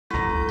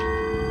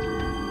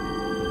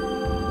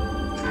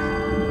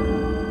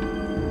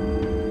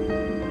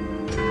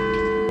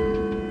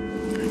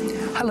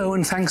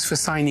and thanks for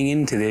signing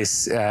into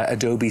this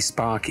Adobe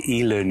Spark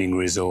e-learning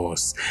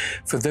resource.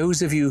 For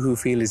those of you who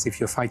feel as if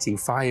you're fighting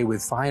fire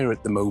with fire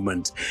at the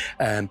moment,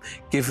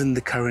 given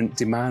the current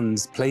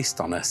demands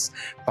placed on us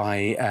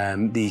by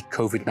the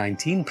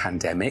COVID-19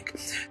 pandemic,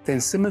 then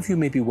some of you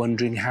may be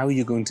wondering how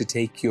you're going to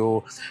take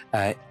your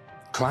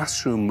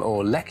classroom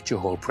or lecture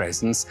hall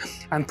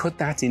presence and put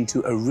that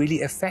into a really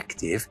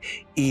effective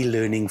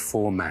e-learning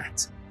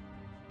format.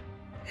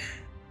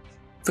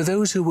 For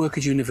those who work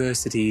at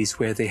universities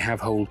where they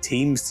have whole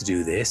teams to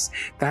do this,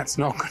 that's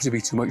not going to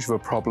be too much of a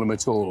problem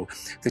at all.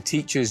 The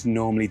teachers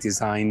normally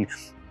design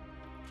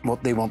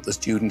what they want the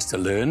students to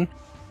learn.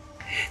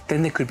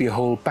 Then there could be a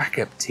whole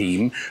backup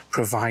team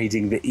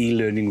providing the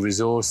e-learning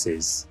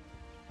resources.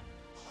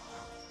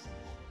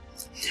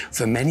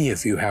 For many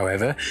of you,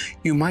 however,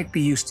 you might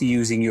be used to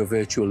using your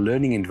virtual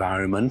learning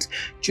environment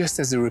just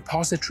as a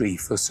repository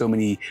for so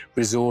many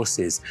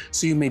resources.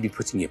 So you may be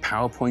putting your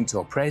PowerPoint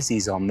or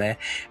Prezis on there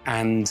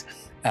and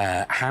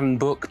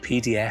handbook,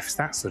 PDFs,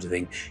 that sort of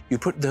thing. You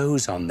put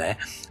those on there,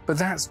 but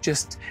that's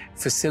just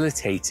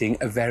facilitating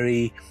a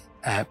very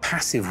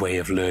passive way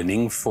of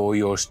learning for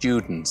your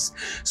students.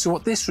 So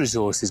what this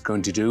resource is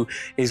going to do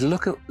is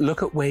look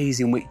at ways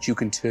in which you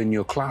can turn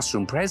your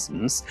classroom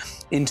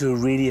presence into a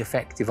really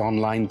effective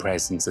online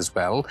presence as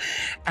well,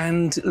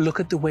 and look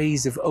at the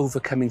ways of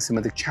overcoming some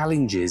of the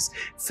challenges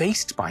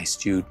faced by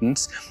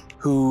students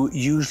who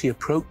usually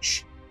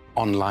approach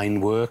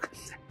online work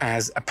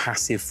as a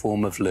passive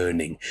form of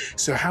learning.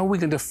 So how are we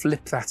going to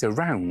flip that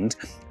around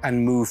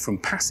and move from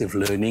passive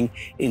learning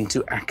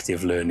into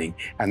active learning?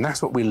 And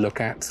that's what we'll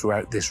look at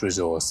throughout this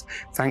resource.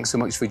 Thanks so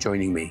much for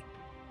joining me.